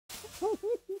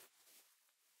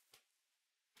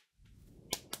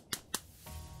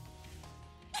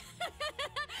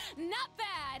Not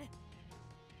bad.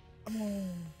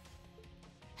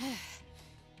 I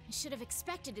should have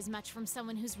expected as much from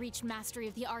someone who's reached mastery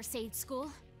of the Arcade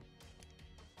School.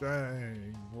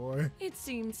 Dang, boy. It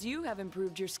seems you have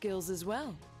improved your skills as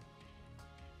well.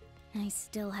 I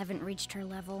still haven't reached her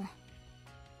level.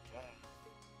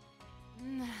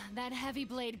 That heavy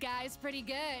blade guy's pretty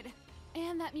good.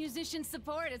 And that musician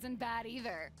support isn't bad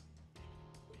either.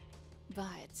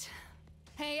 But...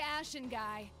 Hey, Ashen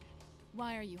guy.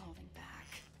 Why are you holding back?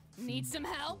 Need some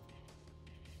help?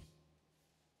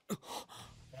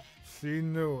 She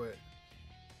knew it.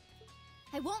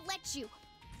 I won't let you.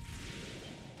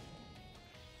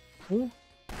 Who?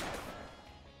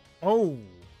 Oh.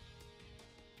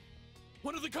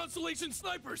 One of the Constellation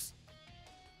snipers!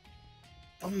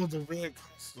 Oh, the red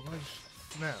constellation.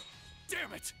 Snap.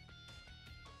 Damn it!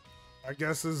 I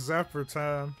guess it's Zephyr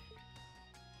time.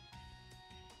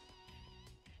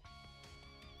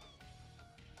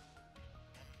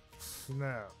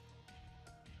 Snap.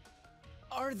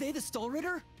 Are they the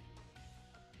Stolritter?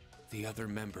 The other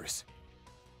members.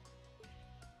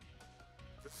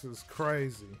 This is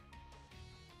crazy.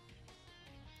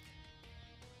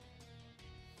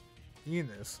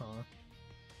 Ines, huh?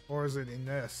 Or is it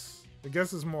Ines? I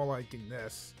guess it's more like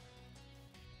Ines.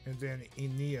 And then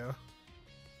Enea.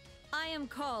 I am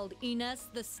called Ines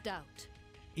the Stout.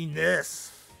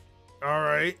 Ines!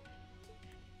 Alright.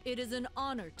 It is an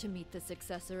honor to meet the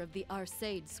successor of the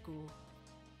Arcade School.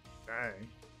 Dang.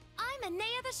 I'm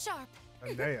Anea the Sharp.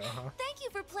 Enea, huh? Thank you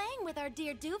for playing with our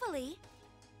dear Duvalie.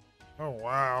 Oh,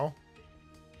 wow.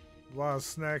 A lot of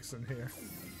snacks in here.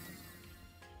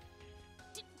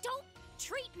 Don't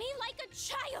treat me like a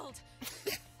child!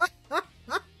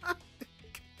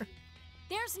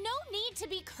 There's no need to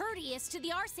be courteous to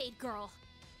the Arcade girl.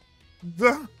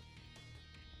 This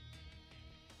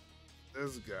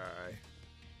guy.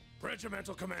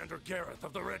 Regimental Commander Gareth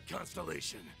of the Red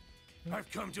Constellation.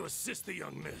 I've come to assist the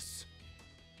young miss.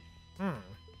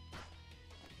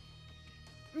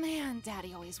 Man,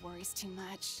 Daddy always worries too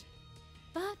much.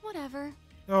 But whatever.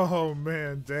 Oh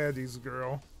man, Daddy's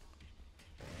girl.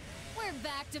 We're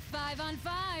back to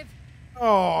 5-on-5.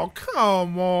 Oh,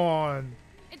 come on.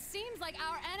 It seems like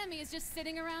our enemy is just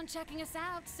sitting around checking us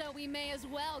out, so we may as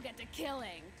well get to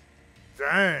killing.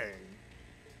 Dang.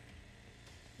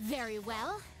 Very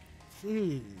well.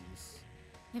 Jeez.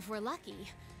 If we're lucky,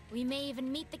 we may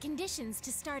even meet the conditions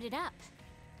to start it up.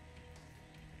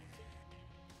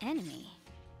 Enemy?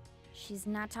 She's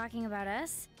not talking about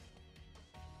us?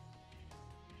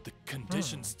 The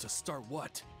conditions to start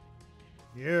what?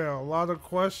 Yeah, a lot of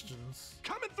questions.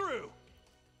 Coming through!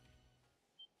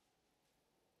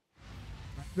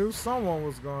 Knew someone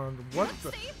was going to... What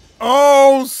the...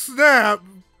 Oh, snap!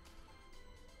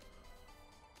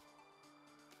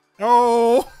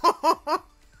 Oh!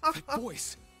 That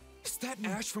voice! Is that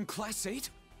Ash from Class 8?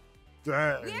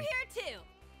 Dang. We're here too.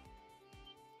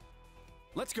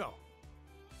 Let's go.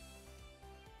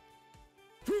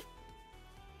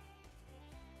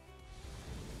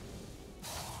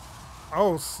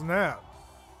 Oh, snap.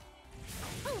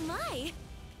 Oh my!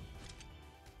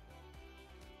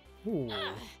 Ooh.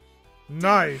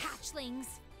 Nice. Hatchlings.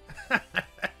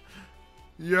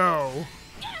 Yo.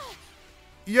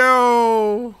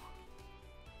 Yo.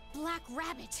 Black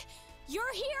Rabbit,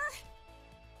 you're here?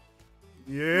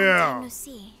 Yeah. Long time no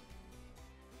see.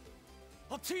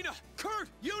 Altina! Kurt!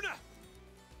 Yuna!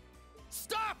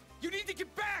 Stop! You need to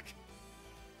get back!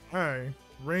 Hey,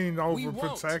 Rain We won't.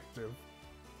 overprotective.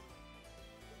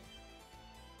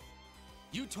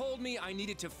 You told me I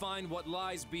needed to find what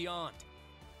lies beyond.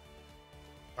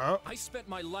 Oh, I spent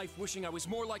my life wishing I was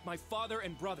more like my father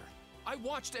and brother. I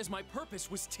watched as my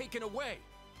purpose was taken away.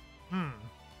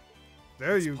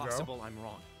 there It's you possible I'm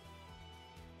wrong.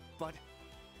 But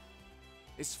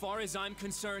as far as I'm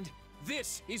concerned,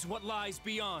 this is what lies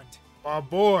beyond. go. My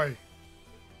boy.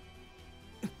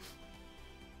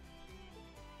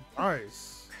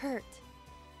 Nice. Kurt.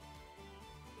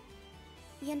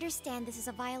 We understand this is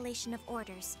a violation of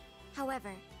orders.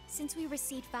 However, since we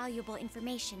received valuable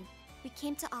information, we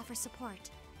came to offer support.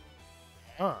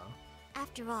 Huh.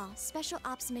 After all, special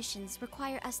ops missions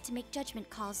require us to make judgment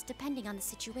calls depending on the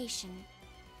situation.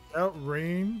 Yep,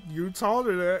 Rain, you told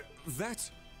her that. That's...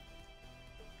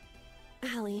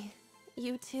 Allie,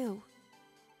 you too.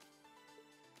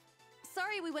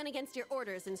 Sorry we went against your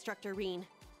orders, Instructor Reen.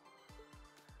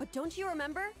 But don't you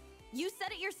remember? You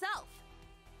said it yourself.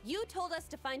 You told us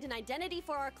to find an identity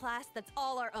for our class that's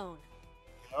all our own.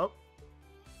 Yep.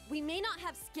 We may not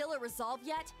have skill or resolve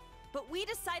yet, but we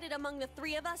decided among the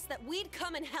three of us that we'd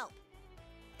come and help.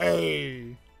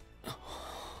 Hey.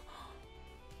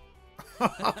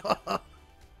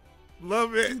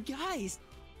 Love it. You guys.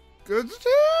 Good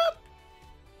job.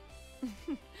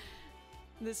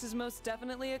 This is most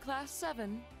definitely a Class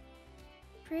 7.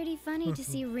 Pretty funny to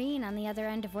see Reen on the other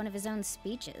end of one of his own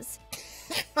speeches.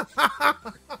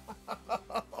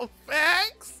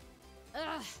 Thanks.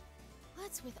 Ugh.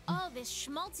 What's with all this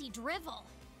schmaltzy drivel?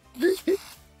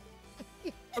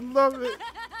 I love it.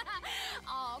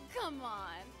 Oh, come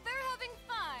on. They're having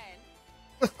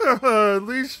fun. At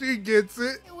least she gets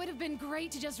it. It would have been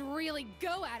great to just really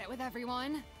go at it with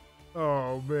everyone.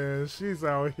 Oh man, she's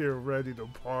out here ready to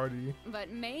party. But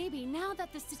maybe now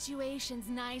that the situation's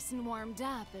nice and warmed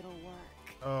up, it'll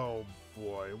work. Oh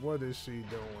boy, what is she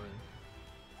doing?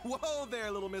 Whoa there,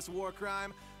 little Miss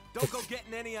Warcrime. Don't go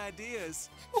getting any ideas.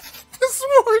 This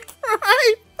war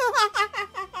crime.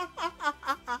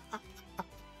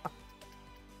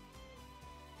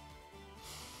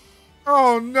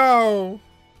 Oh no,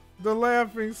 the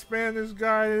laughing Spanish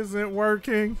guy isn't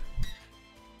working.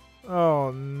 Oh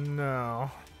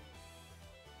no.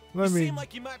 You seem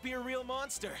like you might be a real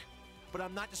monster, but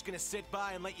I'm not just gonna sit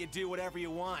by and let you do whatever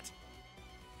you want.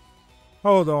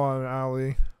 Hold on,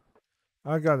 Ali.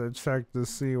 I gotta check to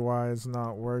see why it's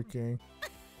not working.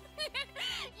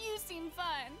 You seem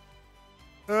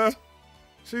fun.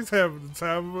 She's having the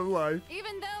time of her life.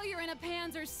 Even though you're in a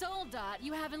Panzer Soldat,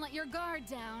 you haven't let your guard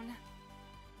down.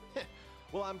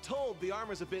 Well, I'm told the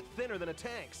armor's a bit thinner than a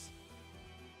tank's.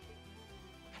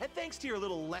 And thanks to your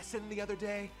little lesson the other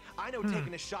day, I know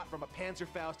taking a shot from a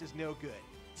Panzerfaust is no good.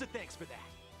 So thanks for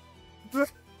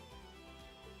that.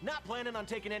 Not planning on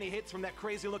taking any hits from that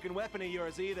crazy-looking weapon of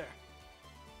yours either.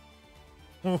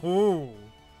 Oh,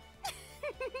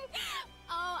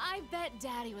 I bet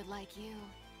Daddy would like you.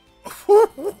 She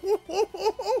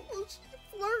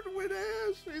flirted with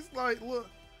Ash. She's like, look,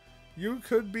 you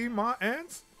could be my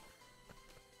aunt.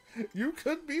 You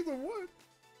could be the one.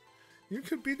 You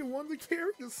could be the one to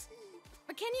carry the seed.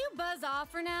 But can you buzz off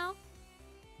for now?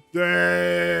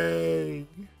 Dang.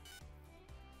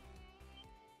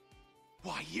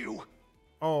 Why, you?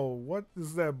 Oh, what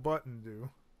does that button do?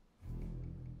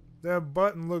 That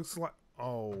button looks like...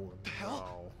 Oh,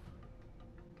 no.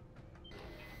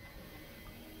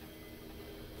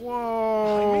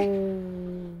 Whoa.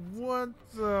 What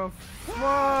the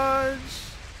fudge?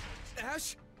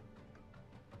 Ash?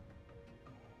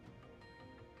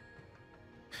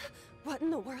 What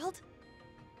in the world?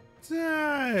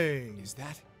 Dang. Is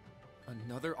that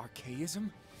another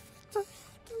archaism? What the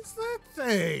fuck is that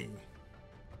thing?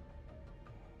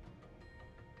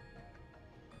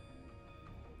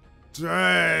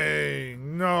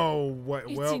 Dang. No. What?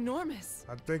 It's Well, enormous.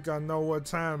 I think I know what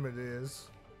time it is.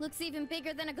 Looks even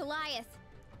bigger than a Goliath.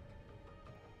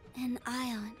 An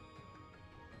Ion.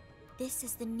 This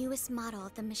is the newest model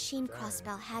of the machine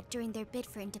crossbow had during their bid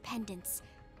for independence.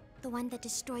 The one that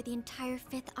destroyed the entire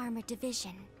 5th Armored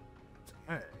Division.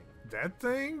 Dang. That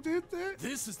thing did that?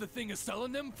 This is the thing Estelle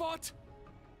and them fought?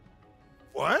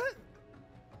 What?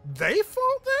 They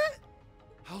fought that?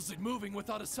 How's it moving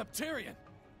without a Septarian?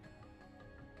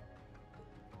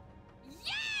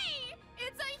 Yay!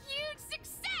 It's a huge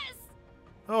success!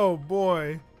 Oh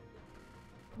boy.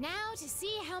 Now to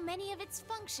see how many of its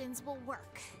functions will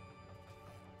work.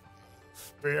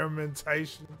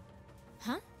 Experimentation.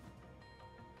 Huh?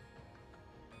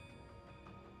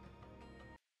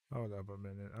 Hold up a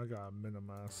minute. I gotta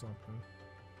minimize something.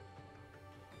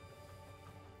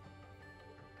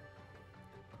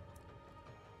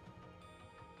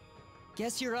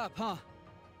 Guess you're up, huh?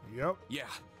 Yep. Yeah.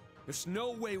 There's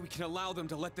no way we can allow them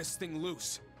to let this thing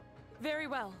loose. Very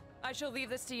well. I shall leave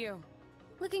this to you.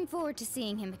 Looking forward to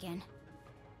seeing him again.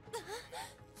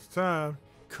 It's time.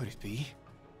 Could it be?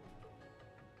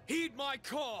 Heed my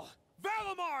call!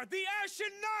 Valimar, the Ashen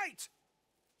Knight!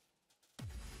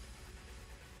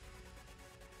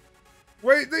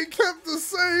 Wait, they kept the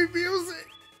same music.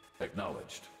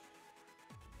 Acknowledged.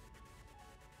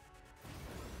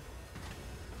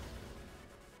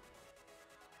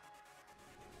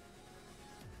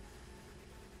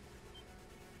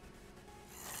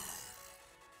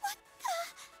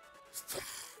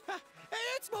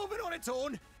 It's moving on its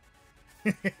own.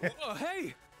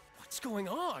 Hey! What's going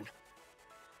on?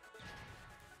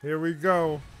 Here we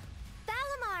go.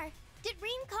 Valimar! Did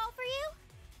Reen call for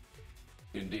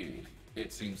you? Indeed.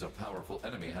 It seems a powerful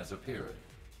enemy has appeared.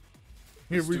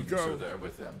 Here The we students go. are there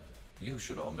with them. You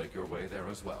should all make your way there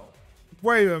as well.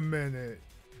 Wait a minute.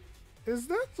 Is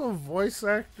that the voice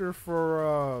actor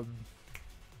for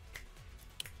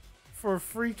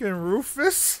freaking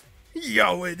Rufus?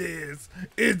 Yo, it is.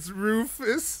 It's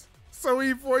Rufus. So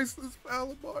he voices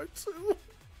Malamar too.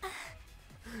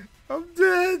 I'm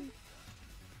dead.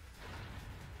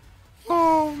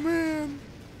 Oh, man.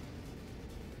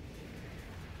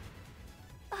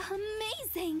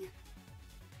 Amazing!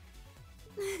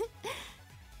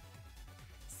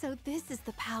 So this is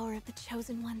the power of the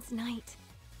Chosen One's night.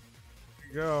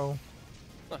 Go.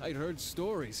 I'd heard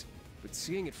stories, but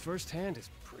seeing it firsthand is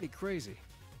pretty crazy.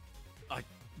 I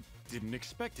didn't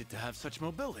expect it to have such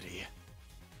mobility.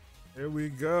 Here we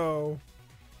go.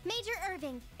 Major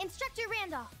Irving, Instructor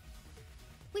Randolph.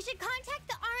 We should contact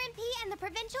the RMP and the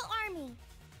Provincial Army.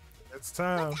 It's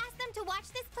time. Let's ask them to watch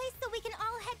this place so we can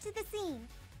all head to the scene.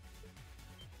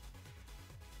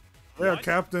 Yeah,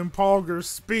 Captain Palgers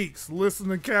speaks. Listen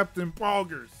to Captain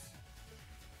Palgers.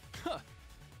 Huh.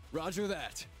 Roger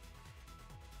that.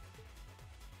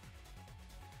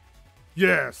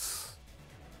 Yes.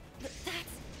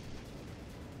 That's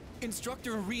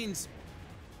Instructor Reen's...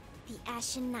 the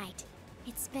Ashen Knight.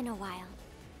 It's been a while.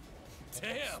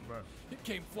 Damn! It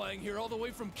came flying here all the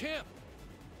way from camp.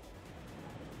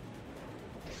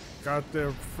 Got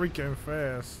there freaking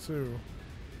fast, too.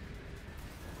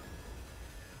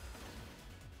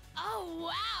 Oh,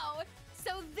 wow!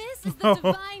 So this is the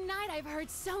Divine Knight I've heard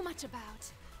so much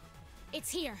about. It's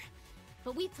here,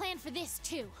 but we planned for this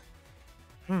too.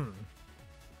 All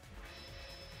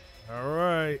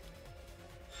right.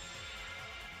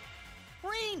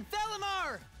 Reen,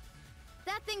 Valimar!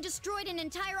 That thing destroyed an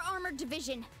entire armored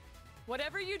division.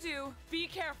 Whatever you do, be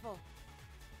careful.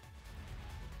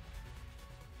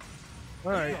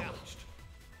 All right.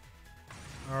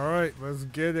 All right, let's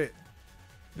get it.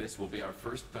 This will be our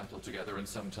first battle together in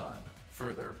some time.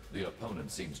 Further, the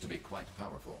opponent seems to be quite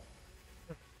powerful.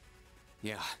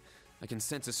 Yeah, I can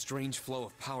sense a strange flow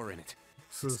of power in it.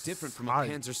 It's It's different from a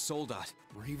Panzer Soldat,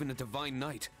 or even a Divine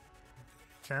Knight.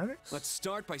 Mechanics? Let's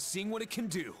start by seeing what it can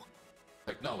do.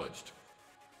 Acknowledged.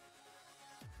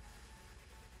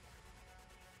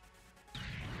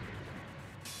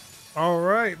 All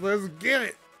right, let's get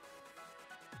it.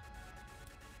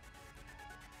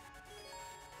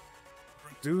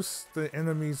 Reduce the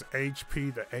enemy's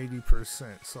HP to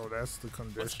 80%, so that's the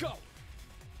condition. Let's go.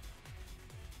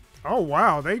 Oh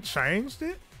wow, they changed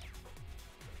it?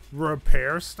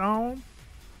 Repair stone?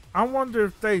 I wonder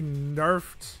if they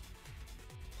nerfed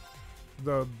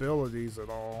the abilities at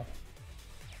all.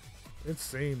 It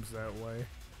seems that way.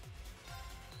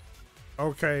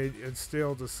 Okay, it's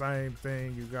still the same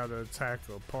thing. You gotta attack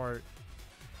a part.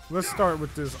 Let's start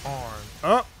with this arm.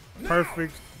 Up,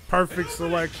 perfect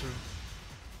selection.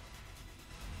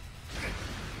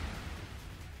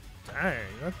 Dang,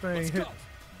 that thing hit.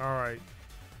 All right.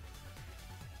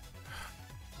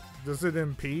 Does it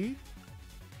impede?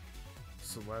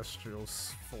 Celestial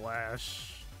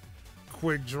Flash.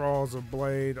 Quick draws a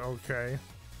blade. Okay.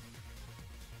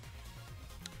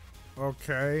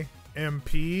 Okay.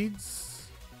 Impedes.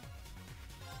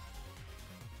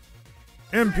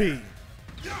 Impede.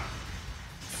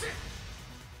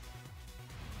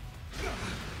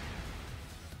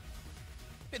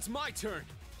 It's my turn.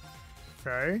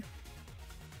 Okay.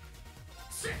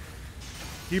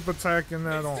 Keep attacking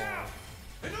that arm.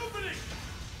 An opening.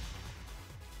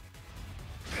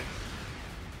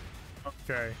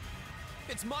 Okay.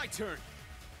 It's my turn.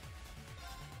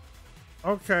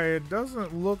 Okay, it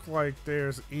doesn't look like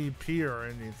there's EP or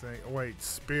anything. Wait,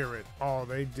 Spirit. Oh,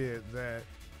 they did that.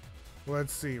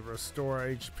 Let's see. Restore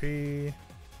HP.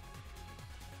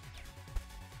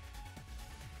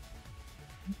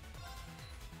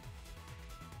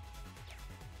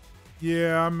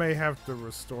 Yeah, I may have to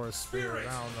restore Spirit.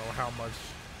 I don't know how much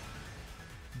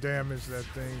damage that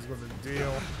thing's gonna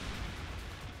deal.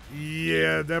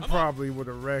 Yeah, that probably would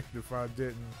have wrecked if I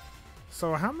didn't.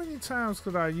 So how many times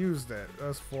could I use that?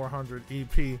 That's 400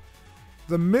 EP.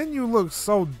 The menu looks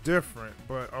so different,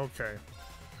 but okay.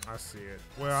 I see it.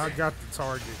 Well, I got the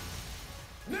target.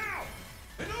 Now,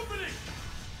 an opening.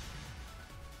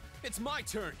 It's my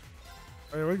turn.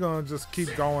 Hey, we're gonna just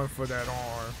keep going for that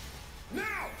arm.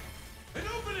 Now, an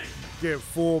opening. Get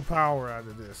full power out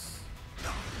of this.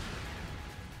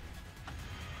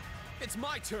 It's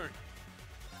my turn.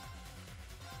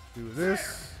 Do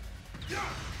this.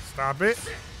 Stop it.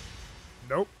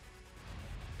 Nope.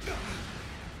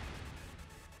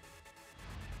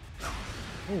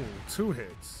 Ooh, 2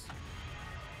 hits.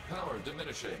 Power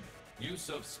diminishing. Use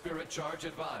of spirit charge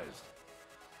advised.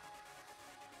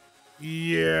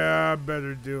 Yeah, I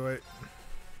better do it.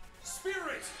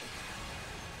 Spirit.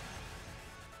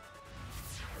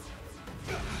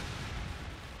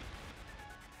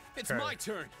 It's Okay. my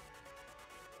turn.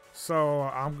 So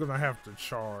I'm gonna have to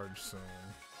charge soon.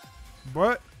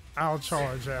 But I'll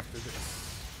charge after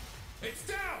this. It's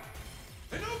down!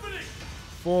 An opening!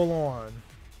 Full on.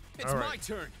 It's my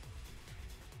turn.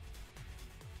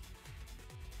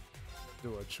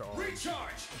 Do a charge.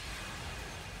 Recharge!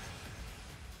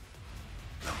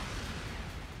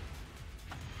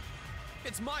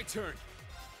 It's my turn.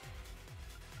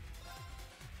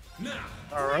 Now,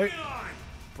 All bring right. it on!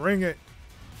 Bring it.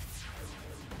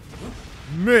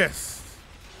 Missed.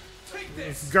 Take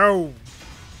Let's this! go.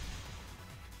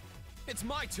 It's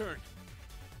my turn.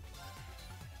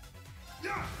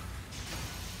 Yeah.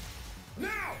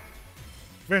 Now!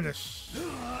 Finish.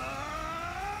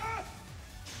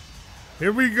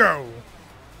 Here we go.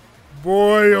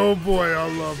 Boy, oh boy,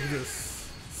 I love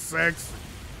this. Sexy.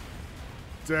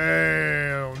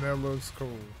 Damn, that looks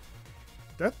cool.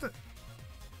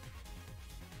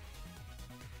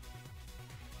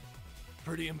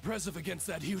 Pretty impressive against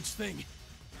that huge thing.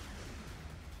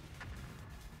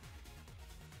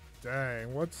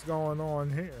 Dang, what's going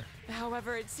on here?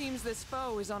 However, it seems this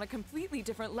foe is on a completely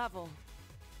different level.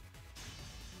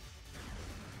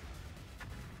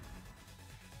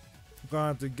 Gonna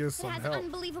have to get It some has help.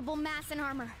 unbelievable mass and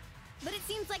armor. But it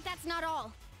seems like that's not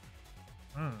all.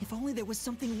 If only there was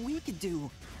something we could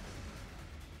do.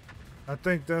 I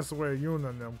think that's where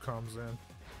Unanim comes in.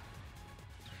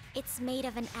 It's made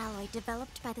of an alloy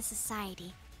developed by the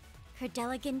Society.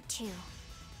 Cerdeligan 2.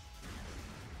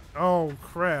 Oh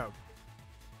crap.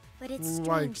 But it's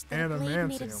Like strange that a blade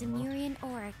made of adamantium, huh? Zemurian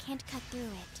ore can't cut through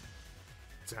it.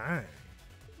 Dang.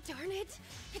 Darn it!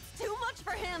 It's too much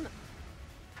for him!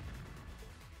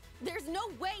 There's no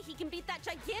way he can beat that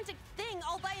gigantic thing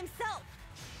all by himself!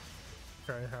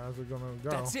 Okay, how's it gonna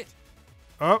go? That's it.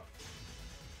 Up.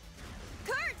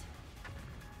 Kurt!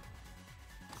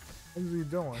 What is he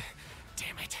doing?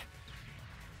 Damn it.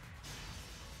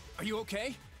 Are you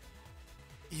okay?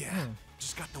 Yeah,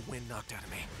 just got the wind knocked out of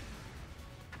me.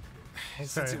 Okay,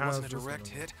 Since it how's wasn't a this direct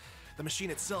gonna hit, the machine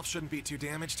itself shouldn't be too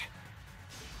damaged.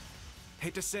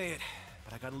 Hate to say it,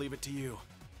 but I gotta leave it to you.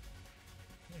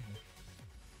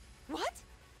 What?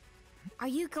 Are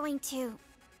you going to...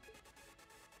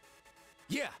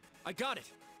 Yeah, I got it.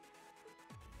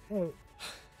 Oh.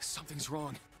 Something's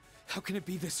wrong. How can it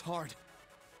be this hard?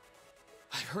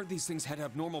 I heard these things had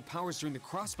abnormal powers during the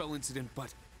Crossbell incident,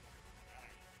 but...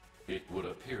 It would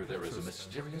appear there is a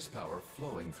mysterious power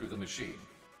flowing through the machine.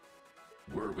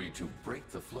 Were we to break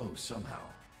the flow somehow?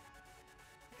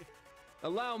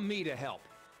 Allow me to help.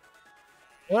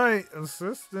 Wait,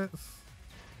 assistance.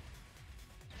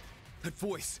 That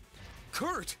voice.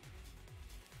 Kurt!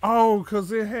 Oh,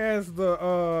 cause it has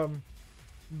the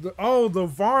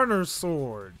Varner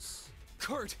swords.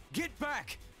 Kurt, get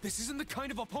back! This isn't the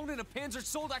kind of opponent a Panzer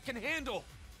Soldat can handle!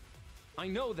 I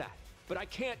know that, but I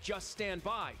can't just stand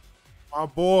by. My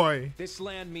boy. This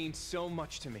land means so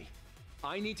much to me.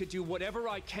 I need to do whatever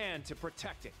I can to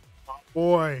protect it. My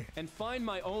boy. And find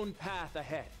my own path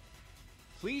ahead.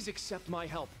 Please accept my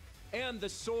help, and the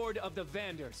Sword of the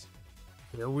Vanders.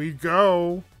 Here we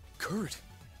go. Kurt.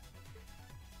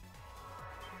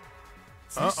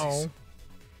 Uh-oh.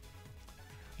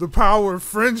 The power of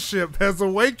friendship has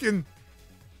awakened.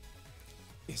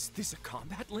 Is this a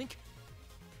combat link?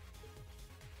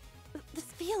 This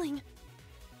feeling...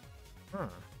 Huh.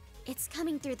 It's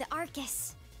coming through the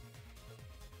Arcus.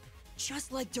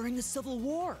 Just like during the Civil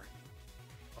War.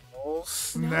 Oh,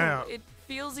 snap. No, it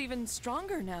feels even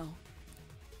stronger now.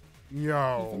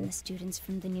 Yo. Even the students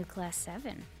from the new Class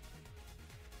 7.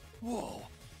 Whoa.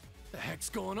 The heck's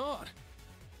going on?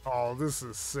 Oh, this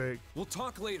is sick. We'll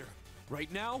talk later.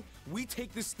 Right now, we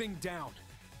take this thing down.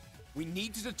 We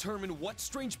need to determine what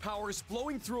strange power is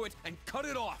flowing through it and cut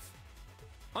it off.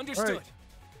 Understood. Right.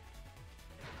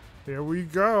 Here we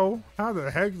go. How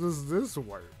the heck does this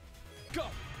work? Go.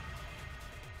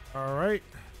 All right.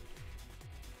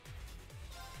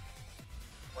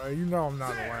 Well, you know I'm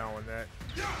not allowing that.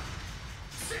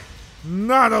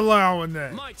 Not allowing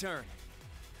that. My turn.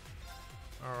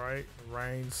 All right,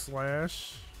 rain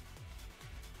slash.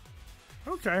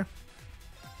 Okay.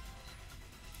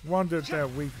 Wonder if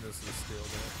that weakness is still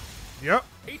there. Yep.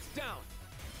 It's down.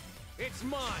 It's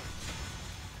mine.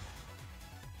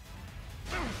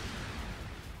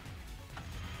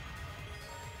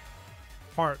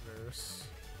 Partners.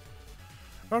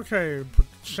 Okay,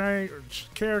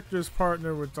 characters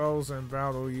partner with those in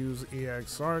battle use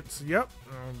EX arts. Yep.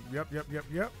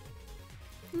 Yep.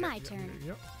 My turn.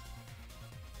 Yep.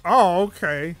 Oh,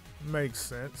 okay. Makes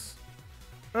sense.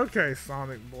 Okay,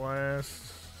 Sonic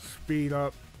Blast. Speed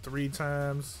up 3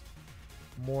 times.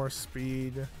 More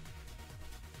speed.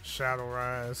 Shadow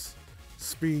Rise.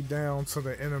 Speed down to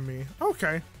the enemy.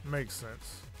 Okay, makes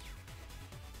sense.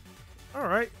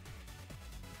 Alright.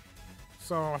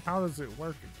 So, how does it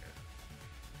work again?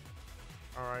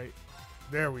 Alright.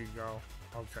 There we go.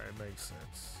 Okay, makes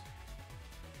sense.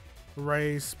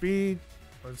 Raise speed.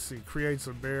 Let's see. Creates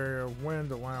a barrier of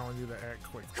wind, allowing you to act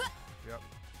quickly. Yep.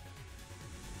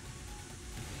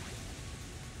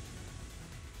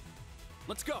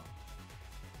 Let's go.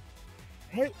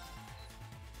 Hey.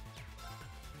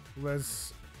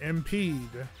 Let's impede.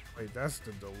 Wait, that's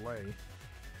the delay.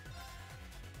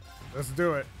 Let's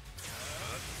do it.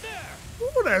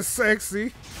 Ooh, that's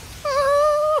sexy.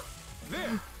 Ah!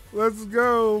 There. Let's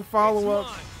go. Follow up.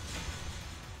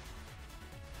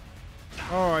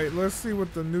 Alright, let's see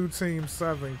what the new Team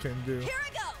 7 can do. Here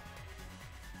I go.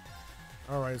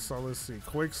 Alright, so let's see.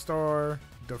 Quick Star,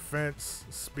 Defense,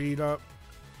 Speed Up,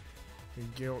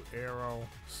 and Guilt Arrow,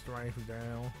 Strength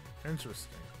down.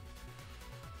 Interesting.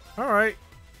 Alright.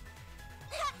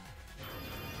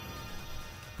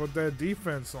 Put that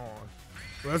defense on.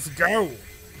 Let's go.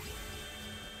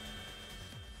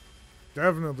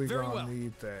 Definitely gonna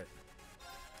need that.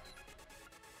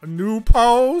 A new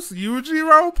pose?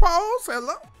 Yujiro pose?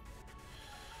 Hello?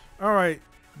 Alright.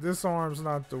 This arm's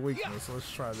not the weakness. Let's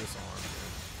try this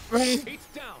arm. It's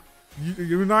down.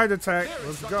 Unite attack.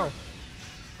 Let's go.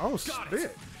 Oh,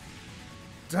 spit.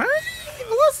 Dang.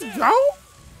 Let's go.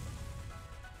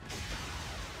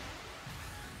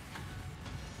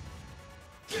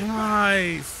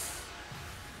 Nice.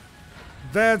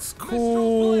 That's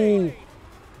cool.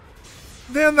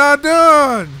 They're not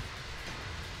done.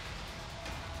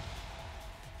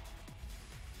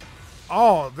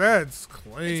 Oh, that's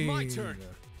clean. It's my turn.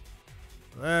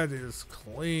 That is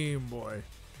clean, boy.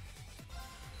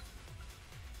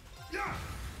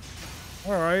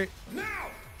 All right. Now.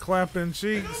 Clapping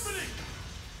cheeks.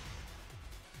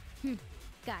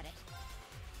 Got it.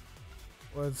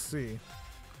 Let's see.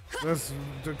 Let's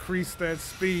decrease that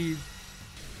speed.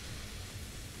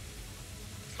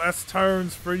 Less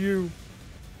turns for you.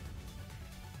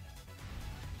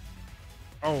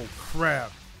 Oh,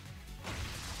 crap.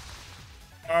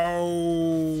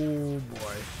 Oh,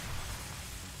 boy.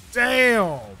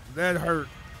 Damn! That hurt.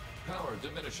 Power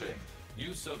diminishing.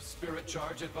 Use of spirit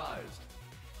charge advised.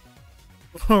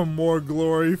 More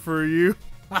glory for you.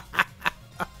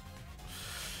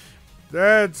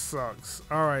 That sucks.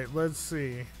 Alright, let's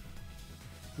see.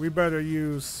 We better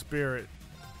use spirit.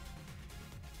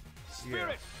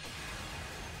 Spirit.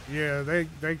 Yeah,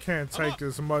 they can't take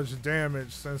as much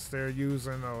damage since they're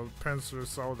using Pincer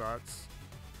Soldats.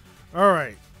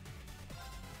 Alright.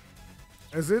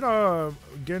 Is it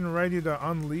getting ready to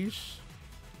unleash?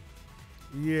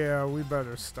 Yeah, we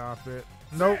better stop it.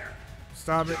 Nope.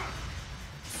 Stop it.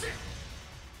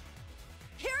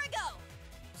 Here I go.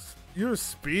 You're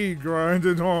speed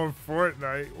grinding on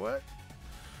Fortnite. What?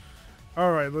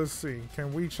 Alright, let's see.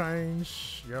 Can we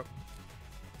change? Yep.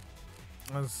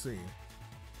 Let's see.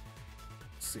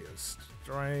 Let's see a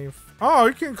strength. Oh,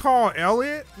 you can call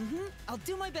Elliot? I'll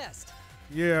do my best.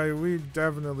 Yeah, we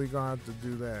definitely gonna have to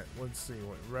do that. Let's see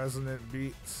what resonant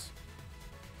beats.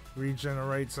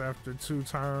 Regenerates after 2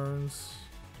 turns.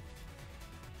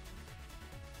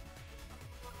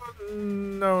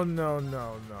 No.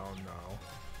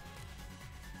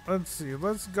 Let's see.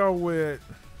 Let's go with.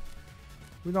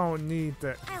 We don't need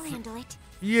that. I'll handle it.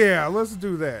 Yeah, let's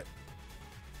do that.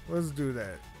 Let's do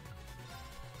that.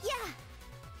 Yeah.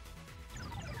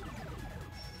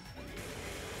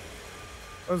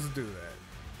 Let's do that.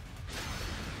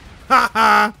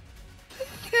 Haha.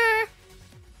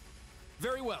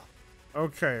 Very well.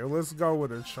 Okay, let's go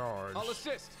with a charge. I'll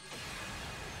assist.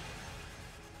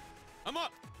 I'm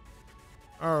up.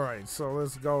 Alright, so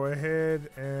let's go ahead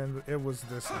and it was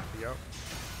this one. Yep.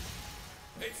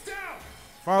 It's down.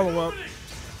 Follow up.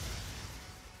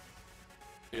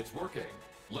 It's working.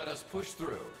 Let us push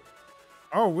through.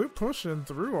 Oh, we're pushing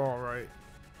through alright.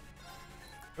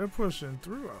 We're pushing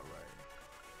through alright.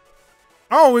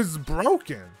 Oh, it's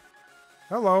broken.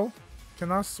 Hello.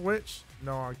 Can I switch?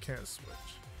 No, I can't switch.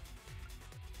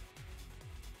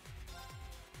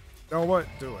 Know what?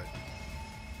 Do it.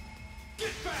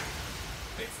 Get back.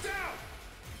 It's down.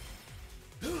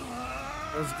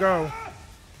 Let's go.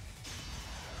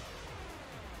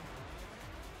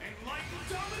 Enlightened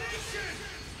domination.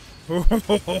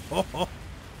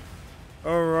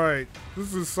 Alright.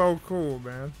 This is so cool,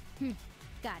 man.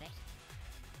 Got it.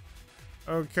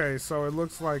 Okay, so it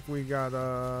looks like we got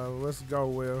let's go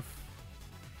with,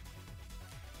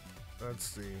 let's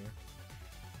see,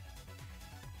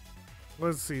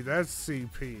 that's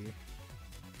CP.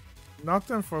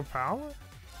 Nothing for power?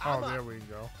 Oh, there we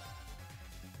go.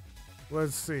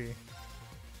 Let's see.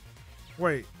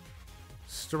 Wait.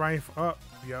 Strength up.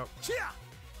 Yep.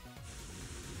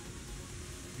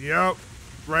 Yep.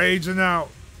 Raging out.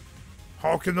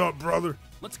 Hawking up, brother.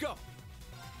 Let's go.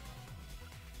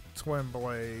 Twin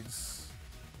blades.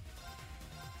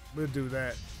 We'll do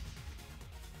that.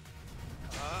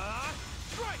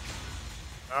 Strike.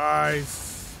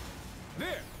 Nice.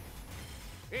 There.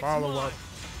 It's Follow mine. up.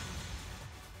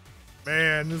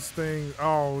 Man, this thing.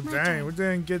 Oh, My dang. turn. We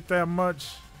didn't get that much.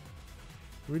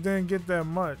 We didn't get that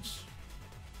much.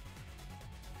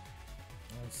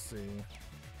 Let's see.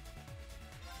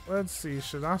 Let's see.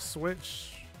 Should I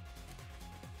switch?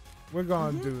 We're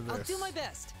going to do I'll this. do my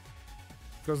best.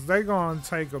 Because they're going to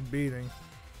take a beating.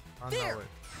 I know There. it.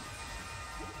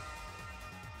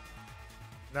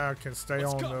 Now I can stay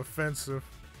Let's on go. the offensive.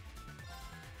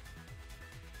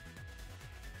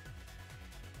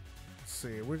 Let's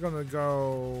see. We're going to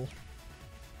go.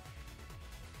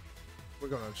 We're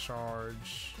going to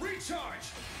charge.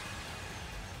 Recharge.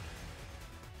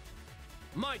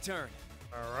 My turn.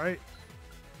 All right.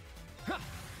 Ha.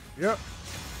 Yep.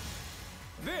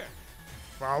 There.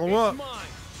 Follow It's up. mine.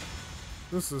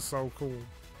 This is so cool.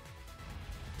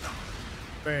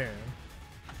 Bam.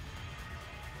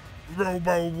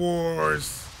 Robo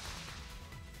Wars.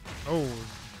 Oh,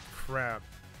 crap.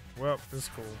 Well, it's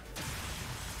cool.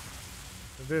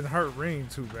 It didn't hurt Reen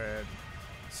too bad.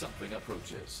 Something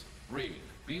approaches. Reed,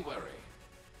 be wary.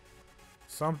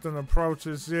 Something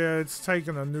approaches. Yeah, it's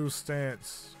taking a new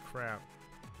stance. Crap.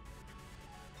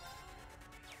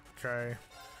 Okay.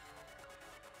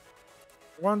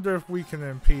 Wonder if we can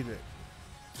impede it.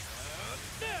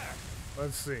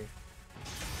 Let's see.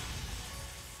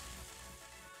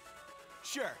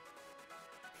 Sure.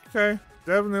 Okay.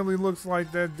 Definitely looks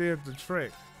like that did the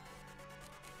trick.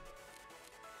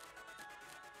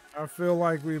 I feel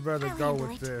like we better I'll go handle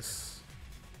with it. this.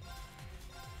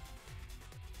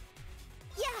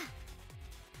 Yeah.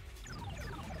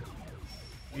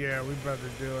 Yeah, we better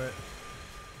do it.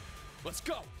 Let's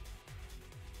go.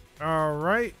 All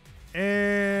right.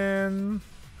 And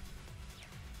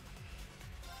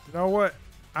you know what?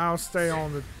 I'll stay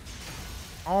on the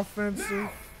offensive.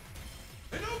 Now!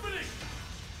 An opening!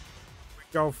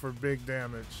 Go for big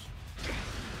damage.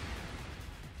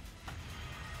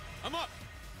 I'm up.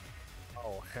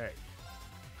 Oh, heck.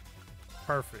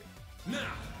 Perfect. Now,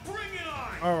 bring it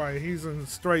on! All right, he's in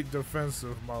straight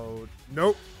defensive mode.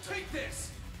 Nope. Take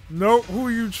this! Nope. Who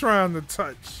you trying to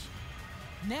touch?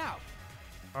 Now.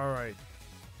 All right.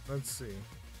 Let's see.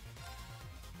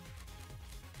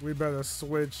 We better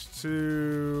switch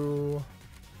to...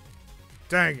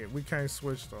 Dang it, we can't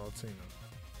switch to Altina.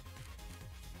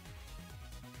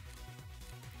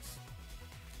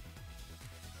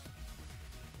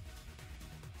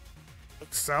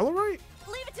 Accelerate?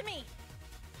 Leave it to me.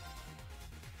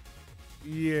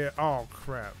 Yeah, oh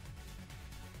crap.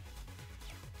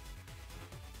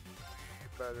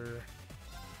 Better.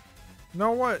 You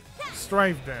know what?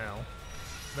 Strength down.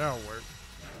 That'll work.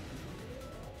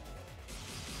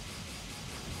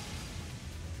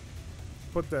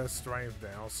 Put that strength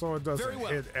down so it doesn't Very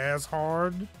well. hit as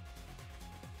hard.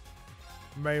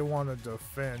 May want to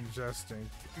defend just in.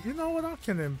 You know what? I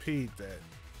can impede that.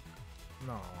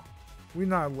 No, we're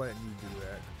not letting you do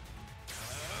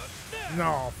that.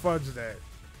 No, fudge that.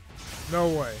 No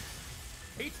way.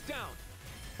 Eight's down.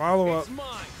 Follow up. It's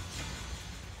mine.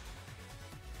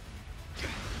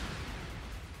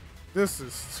 This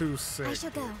is too sick. I shall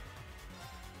go.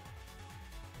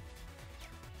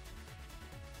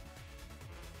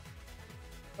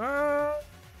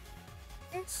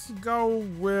 Let's go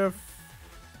with.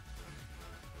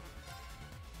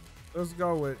 Let's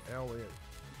go with Elliot.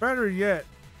 Better yet,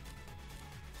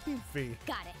 V.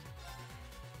 Got it.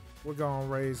 We're gonna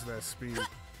raise that speed.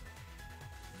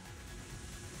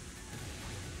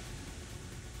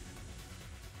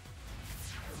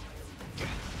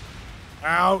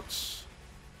 Ouch.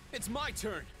 It's my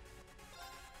turn.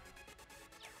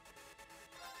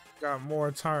 Got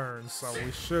more turns, so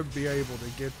we should be able to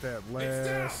get that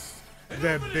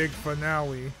that big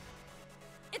finale.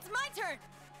 It's my turn.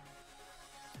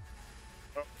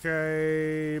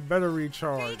 Okay, better Here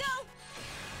recharge. you go.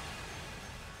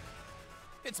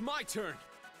 It's my turn.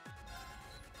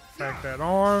 Attack that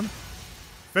arm.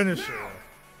 Finisher.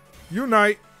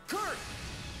 Unite. Kurt.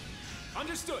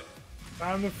 Understood.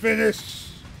 Time to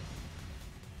finish.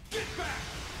 Get back!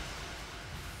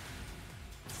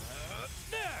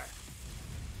 There.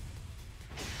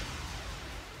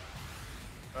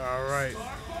 All right.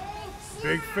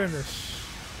 Big finish.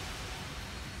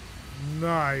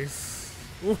 Nice.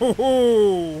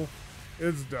 Ooh,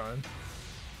 it's done.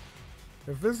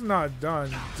 If it's not done,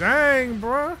 dang,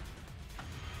 bruh.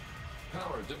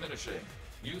 Power diminishing.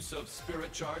 Use of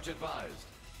spirit charge advised.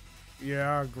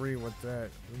 Yeah, I agree with that.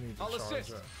 We need to I'll charge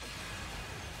assist.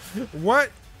 up.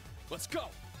 What? Let's go.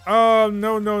 No,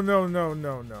 no, no, no, no,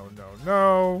 no,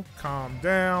 no. Calm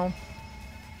down.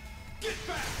 Get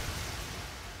back!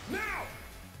 Now!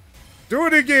 Do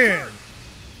it again.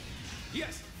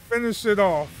 Yes. Finish it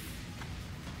off.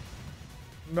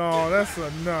 No, that's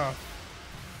enough.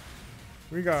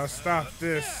 We gotta stop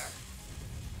this.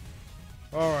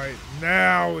 Alright,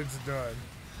 now it's done.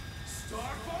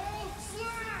 Starball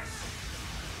slash!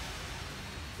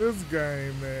 This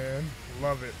game, man.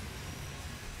 Love it.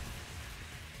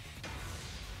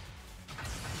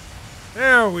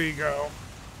 There we go.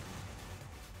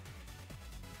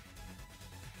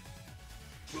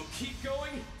 We'll keep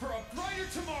going for a brighter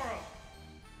tomorrow.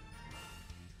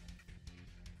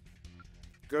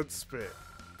 Good spit.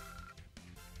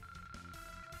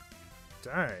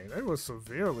 Dang, they were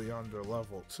severely under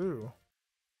level too.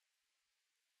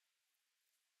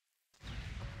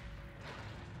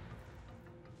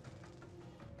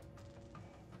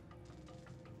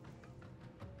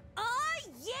 Oh,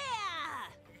 yeah!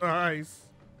 Nice.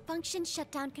 Function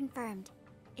shutdown confirmed.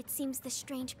 It seems the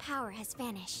strange power has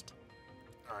vanished.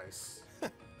 Nice.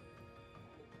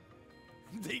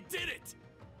 They did it!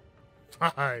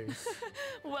 Nice.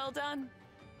 Well done.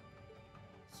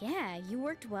 Yeah, you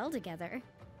worked well together.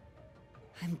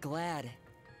 I'm glad.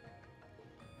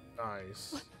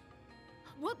 Nice.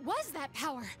 What was that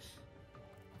power?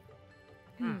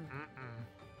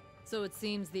 So it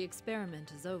seems the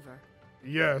experiment is over.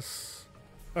 Yes.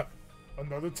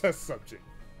 Another test subject.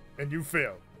 And you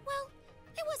failed. Well,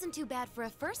 it wasn't too bad for a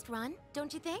first run,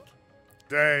 don't you think?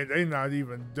 Dang, they not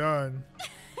even done.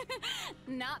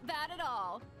 Not bad at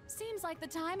all. Seems like the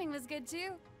timing was good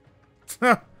too.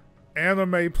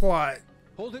 Anime plot.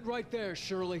 Hold it right there,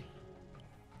 Shirley.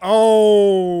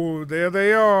 Oh, there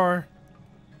they are.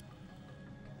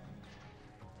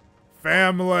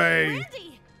 Family.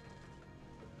 Randy!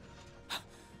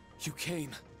 You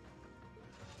came.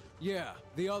 Yeah,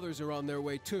 the others are on their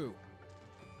way too.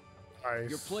 Nice.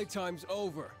 Your playtime's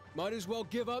over. Might as well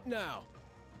give up now.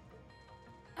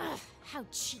 Ugh, how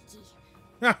cheeky.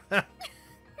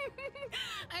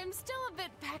 I'm still a bit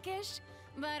peckish,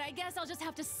 but I guess I'll just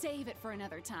have to save it for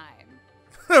another time.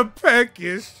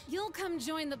 Peckish. You'll come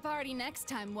join the party next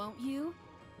time, won't you,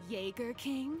 Jaeger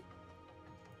King?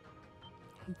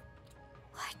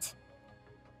 What?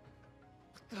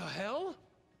 The hell?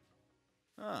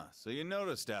 Ah, so you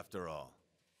noticed after all.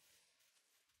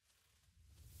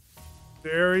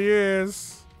 There he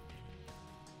is.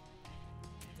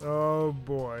 Oh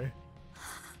boy.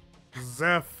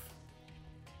 Zeph.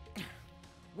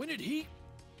 When did he?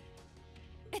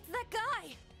 It's that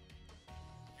guy!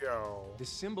 Yo. The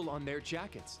symbol on their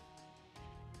jackets.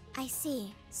 I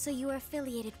see. So you are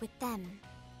affiliated with them.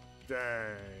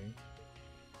 Dang.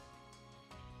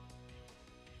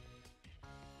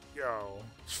 Yo.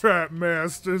 Trap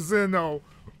Master Zeno.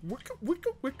 Wicka,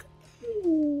 wicka, wicka.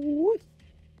 Ooh.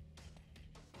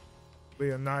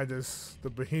 Leonidas, the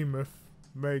behemoth.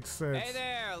 Makes sense. Hey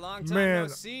there, long time Man, no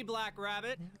see, Black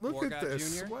Rabbit. Look War at God that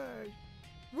Jr. swag.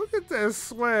 Look at that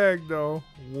swag, though.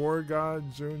 War God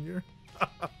Jr.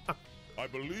 I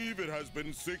believe it has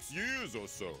been 6 years or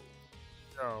so.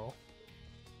 Yo.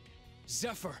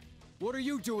 Zephyr, what are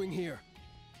you doing here?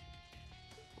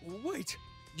 Wait,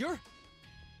 you're...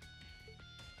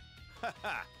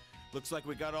 Haha. Looks like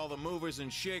we got all the movers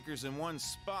and shakers in one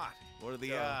spot. What are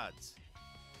the odds?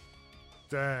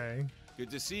 Dang. Good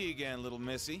to see you again, little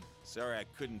missy. Sorry I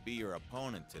couldn't be your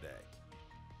opponent today.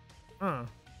 Huh.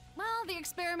 Well, the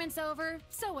experiment's over,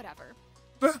 so whatever.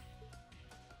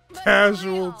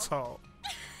 Casual talk.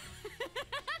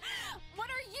 What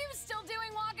are you still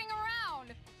doing walking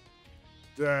around?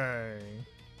 Dang.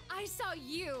 I saw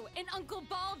you and Uncle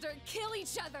Balder kill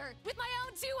each other with my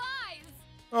own 2 eyes.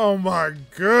 Oh my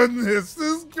goodness,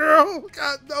 this girl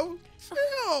got no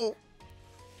chill.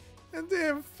 And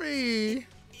then Fee.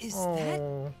 Is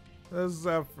that's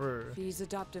Zephyr. Fee's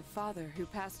adoptive father, who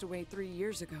passed away 3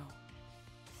 years ago.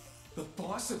 The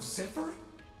boss of Zephyr?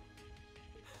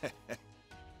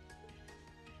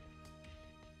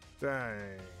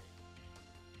 Dang.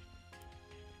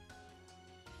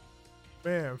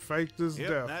 Man, faked his Yep,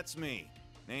 death. that's me.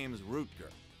 Name's Rutger.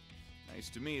 Nice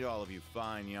to meet all of you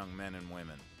fine young men and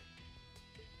women.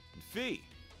 And Fee,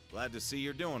 glad to see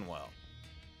you're doing well.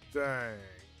 Dang.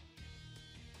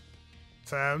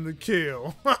 Time to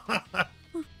kill.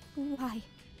 Why?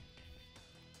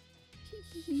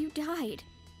 You died.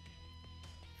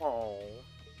 Oh.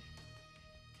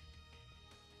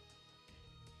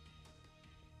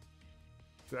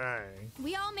 Dang.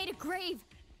 We all made a grave.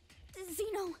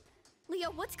 Zeno,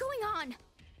 Leo, what's going on?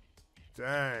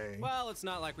 Dang. Well, it's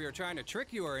not like we were trying to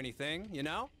trick you or anything, you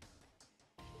know?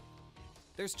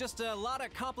 There's just a lot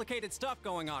of complicated stuff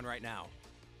going on right now.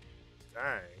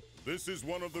 Dang. This is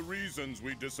one of the reasons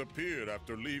we disappeared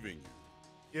after leaving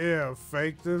you. Yeah,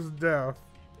 faked his death.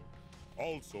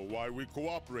 Also why we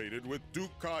cooperated with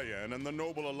Duke Cayenne and the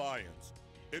Noble Alliance.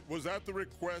 It was at the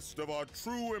request of our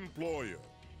true employer.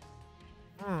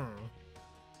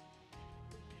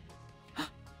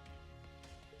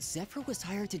 Zephyr was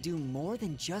hired to do more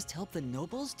than just help the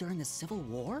nobles during the Civil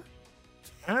War?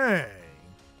 Dang.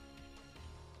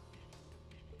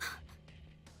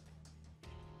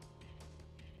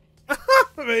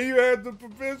 Man, you had the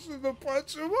permission to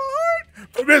punch him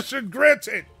hard? Permission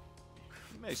granted!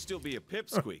 You may still be a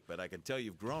pipsqueak, but I can tell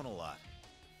you've grown a lot.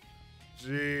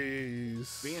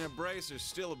 Jeez. Being a bracer's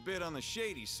still a bit on the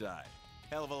shady side.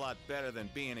 Hell of a lot better than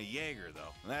being a Jaeger,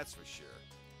 though, that's for sure.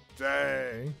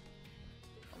 Dang.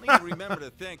 I'll need to remember to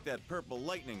thank that purple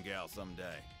lightning gal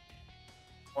someday.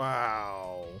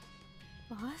 Wow.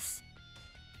 Boss?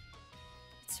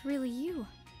 It's really you.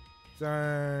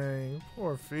 Dang.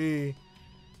 Poor Fee.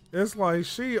 It's like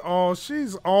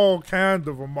she's all kind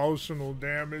of emotional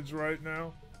damage right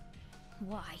now.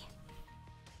 Why?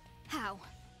 How?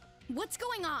 What's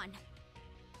going on?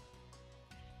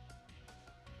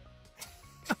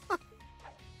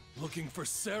 Looking for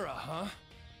Sarah, huh?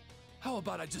 How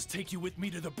about I just take you with me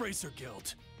to the Bracer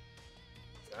Guild?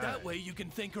 That way you can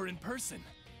thank her in person.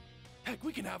 Heck,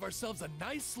 we can have ourselves a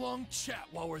nice long chat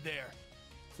while we're there.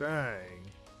 Dang.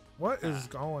 What is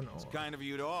going on? It's kind of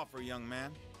you to offer, young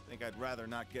man. Think I'd rather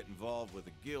not get involved with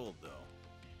a guild, though.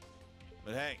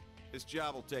 But hey, this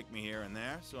job will take me here and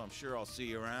there, so I'm sure I'll see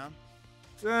you around.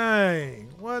 Dang.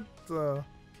 What the?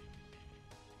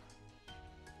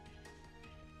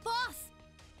 Boss!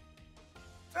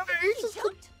 Dang, he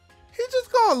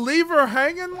just gonna leave her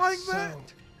hanging like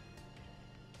that?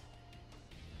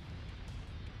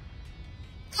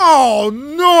 Oh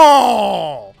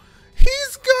no!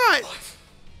 He's got.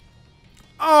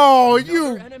 Oh,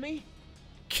 you enemy?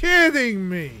 Kidding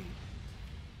me?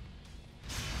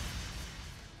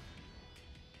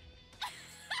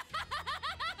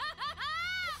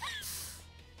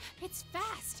 It's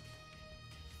fast.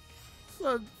 It's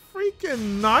a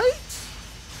freaking knight?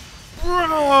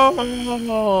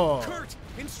 Bro! Kurt!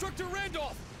 Instructor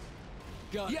Randolph!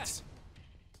 Got yes!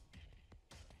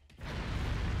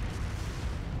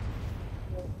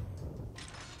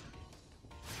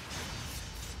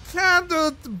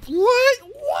 Kinda blade?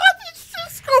 What is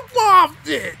this off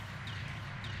it?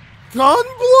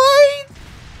 Gunblade?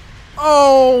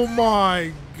 Oh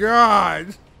my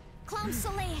god. Clone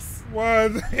Solace.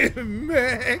 What in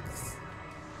Max?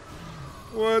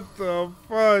 What the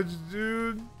fudge,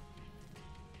 dude?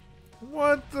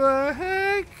 What the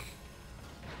heck?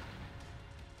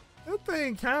 That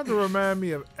thing kind of remind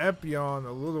me of Epion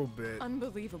a little bit.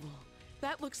 Unbelievable.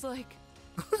 That looks like...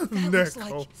 That looks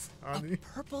like honey. a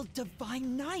purple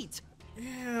divine knight.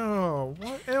 Yeah,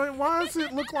 what? And why does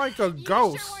it look like a You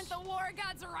ghost? sure weren't the war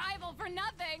god's rival for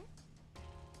nothing.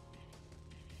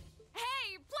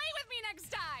 Hey, play with me next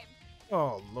time.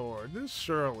 Oh Lord, this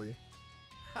Shirley.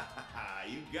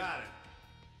 You got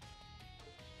it.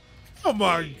 Oh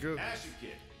my Hey, goodness. Ashen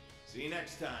Kid. See you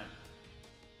next time.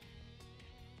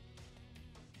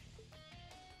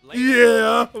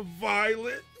 Yeah,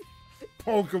 Violet.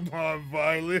 Pokemon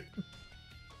Violet.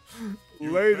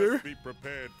 You Later. best be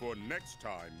prepared for next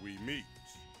time we meet.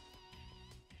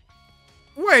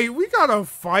 Wait, we gotta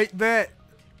fight that?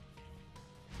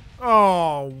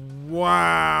 Oh,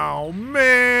 wow.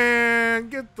 Man,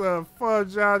 get the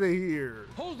fudge out of here.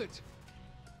 Hold it!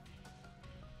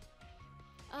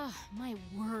 Ugh, my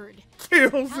word.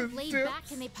 Kills How and laid dips. back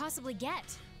can they possibly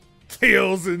get?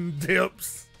 Tails and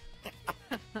dips.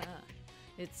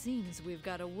 It seems we've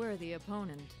got a worthy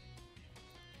opponent.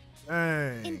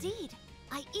 Dang. Indeed.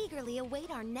 I eagerly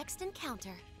await our next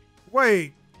encounter.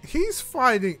 Wait, he's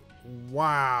fighting.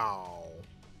 Wow.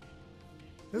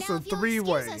 It's now, a if you'll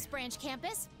three-way. Excuse us, Branch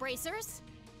Campus. Bracers.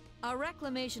 Our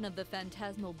reclamation of the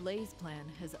Phantasmal Blaze plan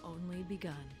has only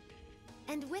begun.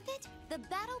 And with it, the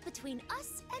battle between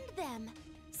us and them.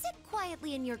 Sit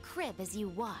quietly in your crib as you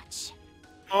watch.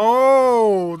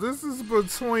 Oh, this is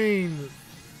between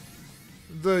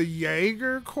the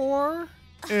Jaeger Corps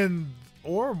and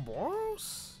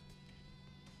Ouroboros?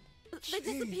 They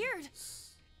disappeared.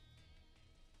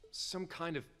 Some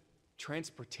kind of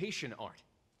transportation art.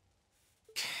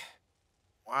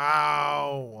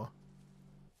 Wow.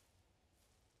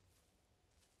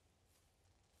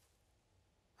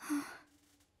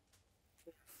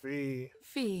 Fee.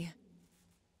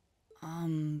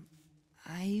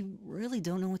 I really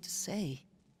don't know what to say.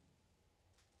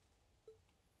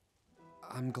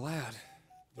 I'm glad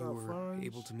you Oh, were fudge.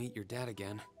 able to meet your dad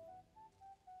again.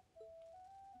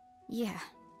 Yeah.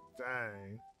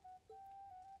 Dang.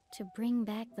 To bring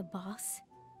back the boss?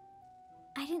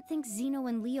 I didn't think Zeno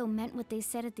and Leo meant what they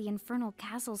said at the Infernal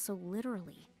Castle so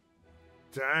literally.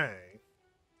 Dang.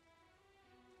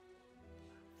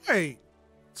 Wait,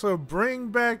 to bring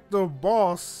back the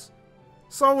boss.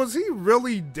 So was he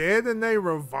really dead and they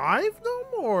revived him,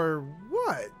 or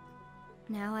what?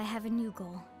 Now I have a new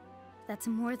goal. That's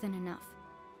more than enough.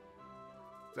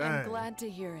 Dang. I'm glad to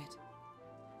hear it.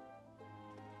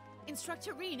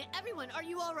 Instructor Reen, everyone, are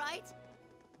you all right?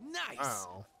 Nice!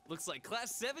 Oh. Looks like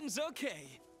Class 7's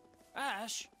okay.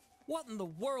 Ash, what in the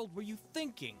world were you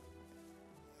thinking?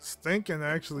 Stinking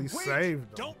actually saved him.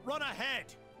 Don't run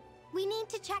ahead! We need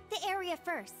to check the area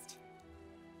first.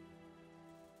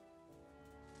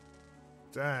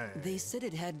 Dang. They said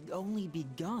it had only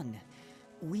begun.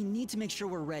 We need to make sure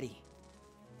we're ready.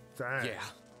 Dang. Yeah,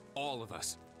 all of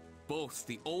us. Both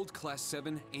the old Class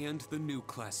 7 and the new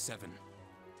Class 7.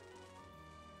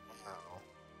 Wow.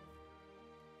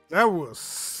 That was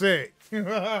sick.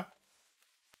 That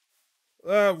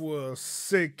was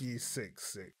sicky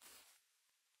sick.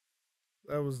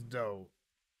 That was dope.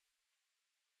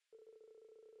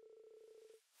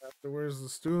 Afterwards, the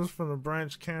students from the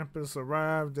branch campus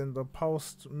arrived and the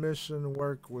post-mission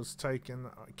work was taken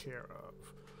care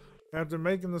of. After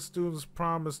making the students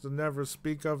promise to never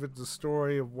speak of it, the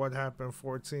story of what happened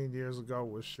 14 years ago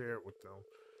was shared with them.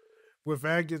 With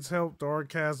Agate's help, the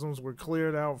orgasms were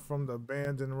cleared out from the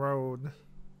abandoned road.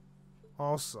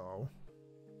 Also,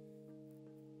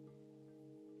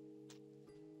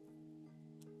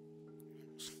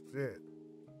 shit.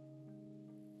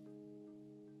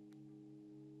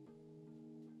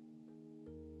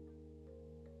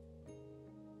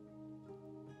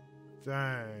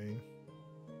 Dang.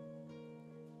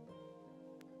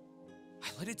 I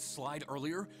let it slide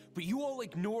earlier, but you all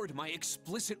ignored my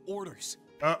explicit orders.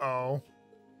 Uh-oh.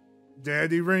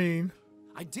 Daddy Reen.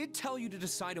 I did tell you to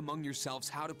decide among yourselves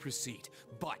how to proceed,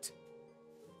 but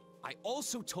I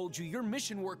also told you your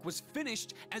mission work was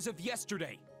finished as of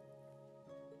yesterday.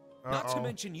 Not to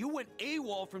mention, you went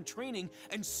AWOL from training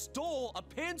and stole a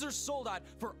Panzer Soldat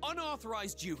for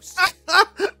unauthorized use.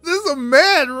 This is a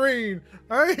mad Reen.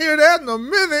 I ain't hear that in a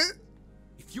minute.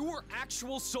 If you were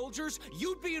actual soldiers,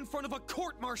 you'd be in front of a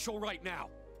court-martial right now.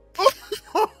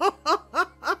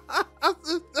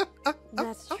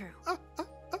 That's true.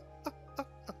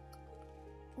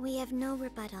 We have no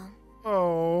rebuttal.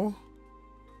 Oh.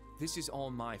 This is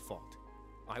all my fault.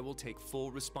 I will take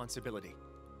full responsibility.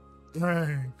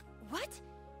 Dang. What?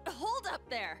 Hold up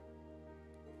there!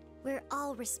 We're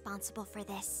all responsible for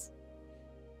this.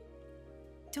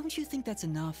 Don't you think that's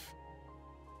enough?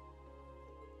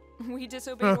 We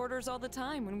disobeyed orders all the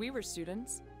time when we were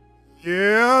students.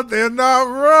 Yeah, they're not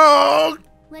wrong.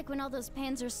 Like when all those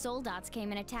Panzer Soldats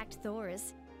came and attacked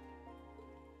Thor's.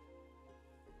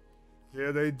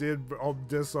 Yeah, they did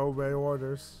disobey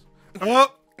orders.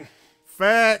 Oh,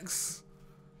 facts.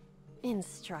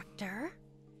 Instructor?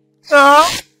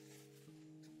 Oh.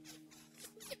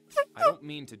 I don't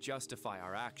mean to justify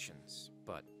our actions,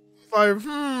 but Like,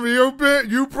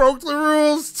 you broke the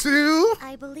rules too?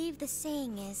 I believe the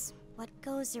saying is, what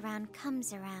goes around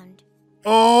comes around.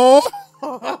 Oh!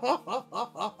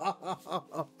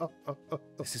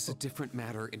 This is a different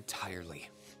matter entirely.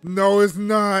 No, it's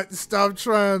not. Stop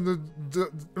trying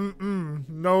to.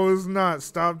 No, it's not.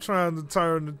 Stop trying to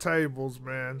turn the tables,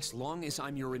 man. As long as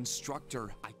I'm your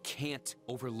instructor, I can't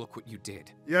overlook what you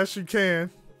did. Yes, you can.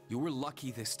 You were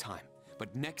lucky this time,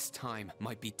 but next time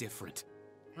might be different.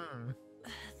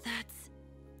 That's...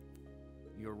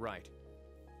 You're right.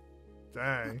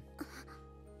 Dang.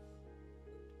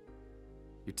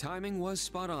 Your timing was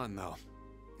spot on, though.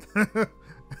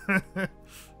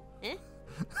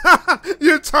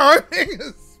 Your timing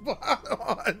is spot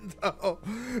on, though.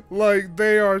 Like,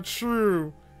 they are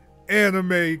true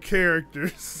anime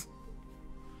characters.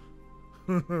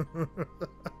 You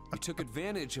took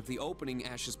advantage of the opening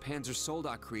Ash's Panzer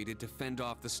Soldat created to fend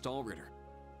off the Stahlritter.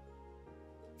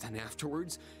 Then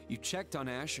afterwards, you checked on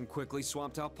Ash and quickly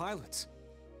swapped out pilots.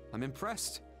 I'm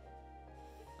impressed.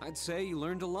 I'd say you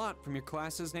learned a lot from your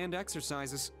classes and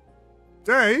exercises.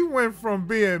 Dang, he went from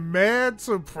being mad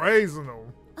to praising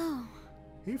him. Oh.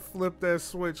 He flipped that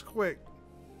switch quick.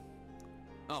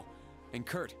 Oh, and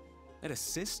Kurt, that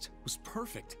assist was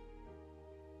perfect.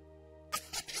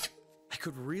 I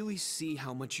could really see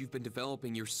how much you've been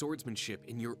developing your swordsmanship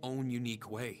in your own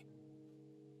unique way.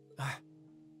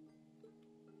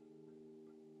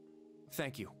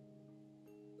 Thank you.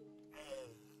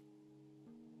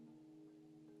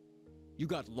 You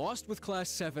got lost with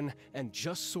Class 7 and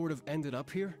just sort of ended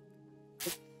up here?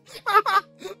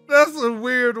 That's a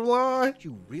weird lie.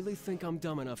 You really think I'm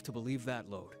dumb enough to believe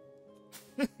that load?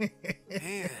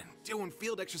 Man, doing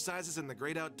field exercises in the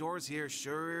great outdoors here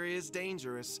sure is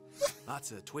dangerous.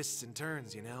 Lots of twists and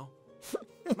turns, you know.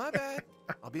 My bad.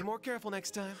 I'll be more careful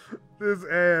next time. This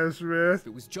ass, man. If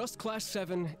it was just Class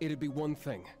 7, it'd be one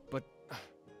thing. But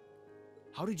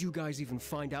how did you guys even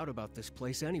find out about this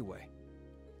place anyway?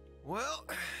 Well,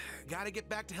 gotta get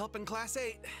back to helping Class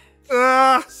 8.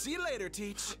 See you later,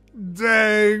 Teach.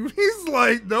 Dang, he's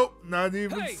like, nope, not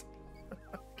even. Hey!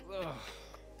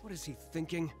 What is he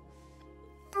thinking?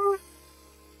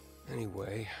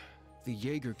 Anyway, the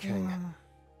Jaeger King.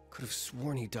 Could have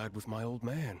sworn he died with my old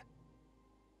man.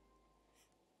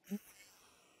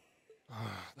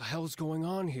 The hell's going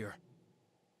on here?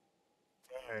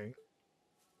 Dang.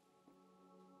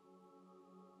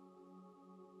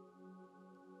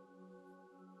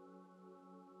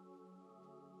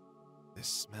 This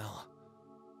smell.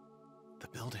 The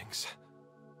buildings.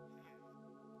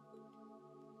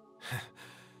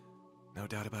 No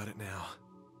doubt about it now.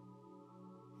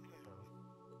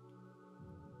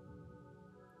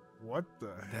 What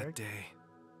the heck? That day,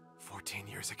 14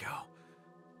 years ago.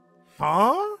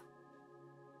 Huh?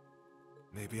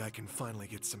 Maybe I can finally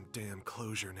get some damn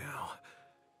closure now.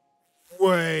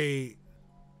 Wait.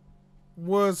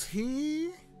 Was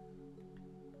he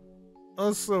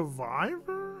a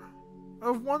survivor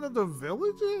of one of the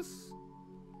villages?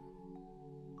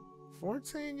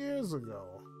 14 years ago.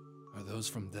 Are those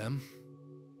from them?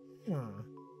 Who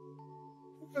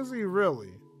is he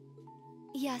really?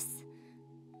 Yes.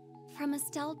 From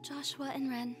Estelle, Joshua, and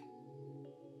Ren.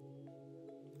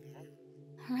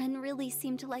 Ren really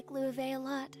seemed to like Louve a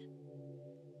lot.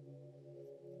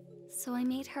 So I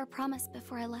made her a promise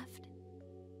before I left.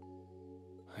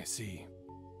 I see.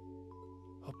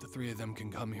 Hope the three of them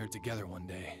can come here together one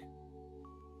day.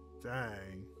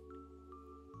 Dang.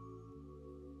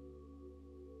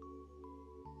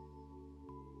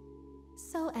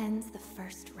 So ends the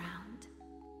first round.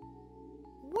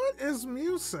 What is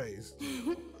Musae's?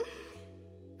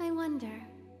 I wonder,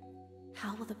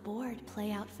 how will the board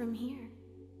play out from here?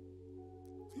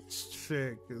 This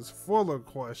chick is full of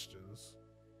questions.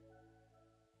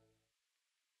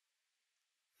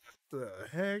 What the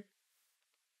heck?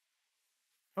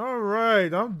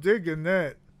 Alright, I'm digging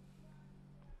that.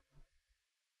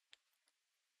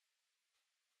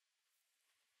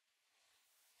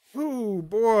 Ooh,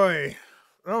 boy.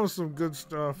 That was some good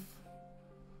stuff.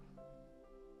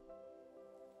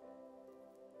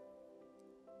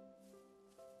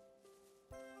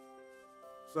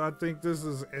 So I think this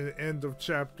is an end of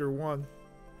chapter 1.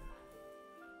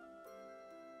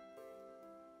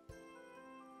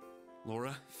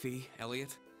 Laura, Fee,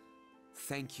 Elliot,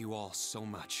 thank you all so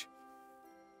much.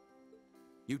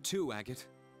 You too, Agate.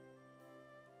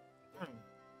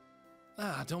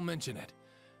 Don't mention it.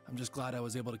 I'm just glad I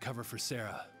was able to cover for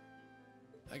Sarah.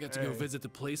 I got to go visit the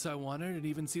place I wanted and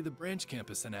even see the branch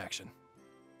campus in action.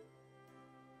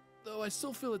 Though I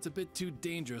still feel it's a bit too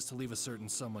dangerous to leave a certain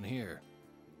someone here.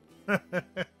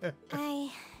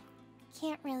 I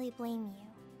can't really blame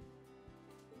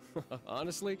you.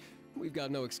 Honestly, we've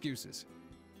got no excuses.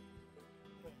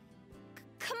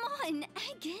 Come on,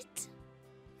 Agate!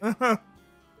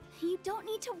 You don't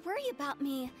need to worry about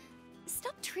me.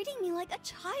 Stop treating me like a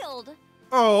child.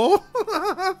 Oh!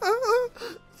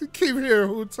 You keep hearing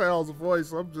Hu Tao's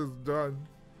voice, I'm just done.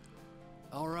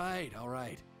 Alright,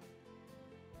 alright.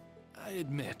 I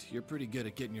admit, you're pretty good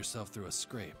at getting yourself through a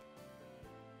scrape.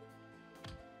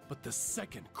 But the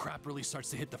second crap really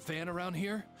starts to hit the fan around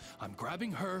here, I'm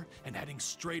grabbing her and heading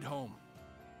straight home.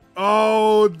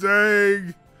 Oh,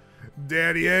 dang.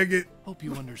 Daddy Agate. Hope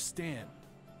you understand.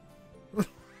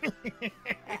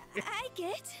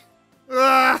 Agate?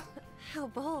 Ah! How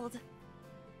bold.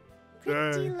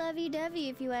 Pretty lovey-dovey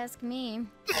if you ask me.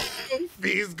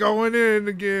 He's going in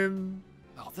again.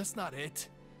 Oh, that's not it.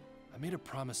 I made a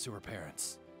promise to her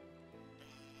parents.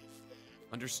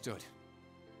 Understood.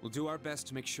 We'll do our best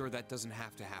to make sure that doesn't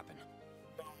have to happen.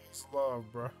 It's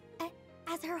love, bro.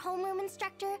 As her homeroom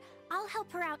instructor, I'll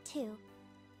help her out too.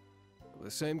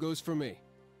 The same goes for me.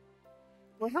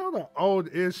 Well, how old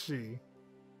is she?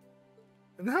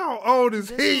 And how old is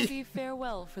This he? will be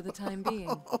farewell for the time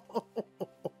being.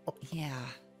 Yeah,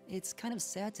 it's kind of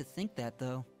sad to think that,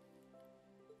 though.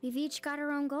 We've each got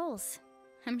our own goals.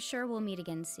 I'm sure we'll meet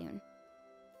again soon.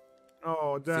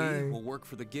 Oh, dang. Fee will work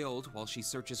for the guild while she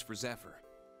searches for Zephyr.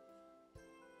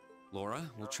 Laura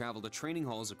will travel to training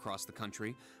halls across the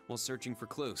country while searching for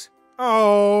clues.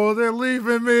 Oh, they're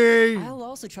leaving me. I'll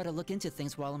also try to look into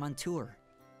things while I'm on tour.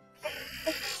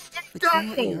 Between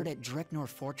what we heard at Dreknor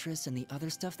Fortress and the other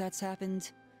stuff that's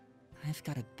happened, I've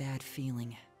got a bad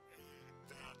feeling.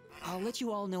 I'll let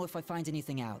you all know if I find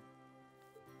anything out.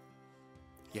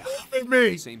 Yeah,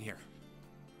 me. Same here.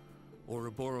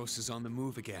 Ouroboros is on the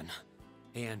move again.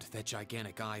 And that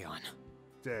gigantic ion.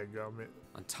 Dadgummit.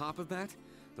 On top of that,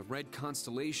 the Red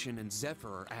Constellation and Zephyr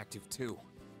are active too.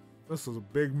 This is a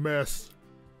big mess.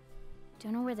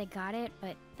 Don't know where they got it,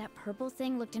 but that purple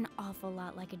thing looked an awful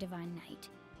lot like a Divine Knight.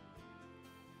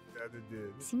 Yeah, it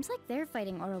did. Seems like they're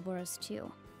fighting Ouroboros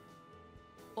too.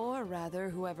 Or rather,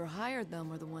 whoever hired them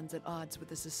were the ones at odds with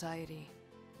the Society.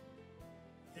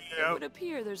 It would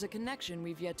appear there's a connection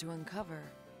we've yet to uncover.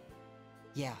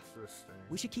 Yeah,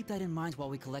 we should keep that in mind while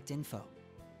we collect info.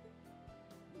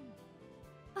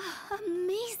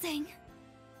 Amazing!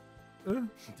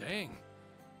 Dang.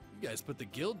 You guys put the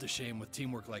guild to shame with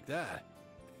teamwork like that.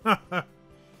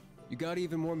 You got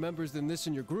even more members than this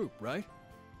in your group, right?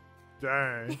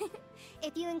 Dang.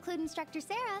 If you include Instructor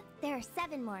Sarah, there are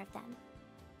 7 more of them.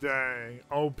 Dang.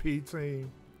 OP team.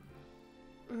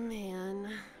 Man,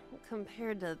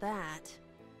 compared to that.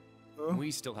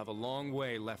 We still have a long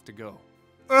way left to go.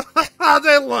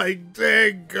 They're like,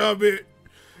 dang gummit.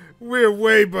 We're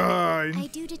way behind. I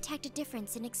do detect a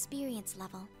difference in experience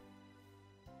level.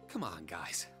 Come on,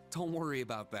 guys. Don't worry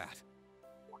about that.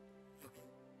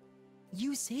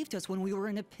 You saved us when we were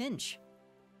in a pinch.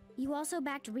 You also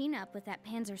backed Rena up with that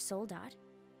Panzer Soldat.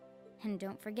 And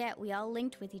don't forget, we all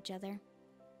linked with each other.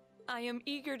 I am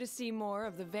eager to see more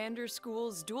of the Vander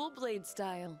School's dual blade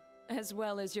style, as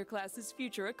well as your class's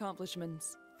future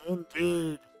accomplishments.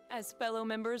 Indeed. As fellow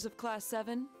members of Class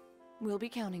 7, we'll be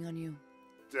counting on you.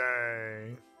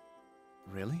 Dang.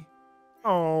 Really?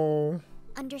 Oh.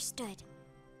 Understood.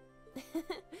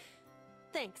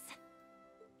 Thanks.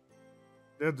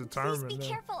 They're determined. Please be now.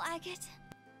 careful, Agate.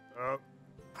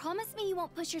 Promise me you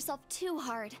won't push yourself too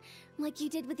hard, like you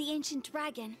did with the ancient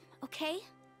dragon, okay?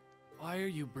 Why are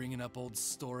you bringing up old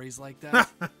stories like that?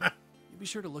 You be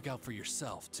sure to look out for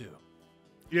yourself, too.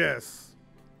 Yes.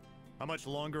 How much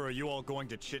longer are you all going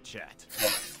to chit-chat?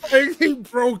 And he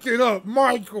broke it up.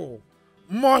 Michael.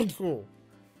 Michael.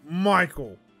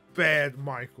 Michael. Bad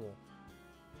Michael.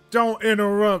 Don't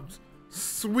interrupt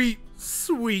sweet,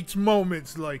 sweet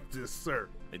moments like this, sir.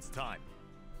 It's time.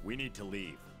 We need to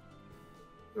leave.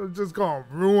 You're just gonna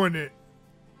ruin it.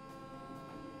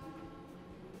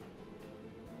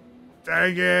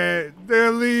 Dang it.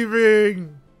 They're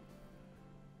leaving.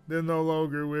 They're no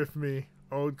longer with me.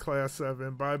 Old Class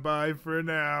 7. Bye-bye for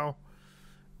now.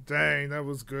 Dang, that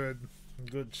was good.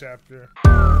 Good chapter.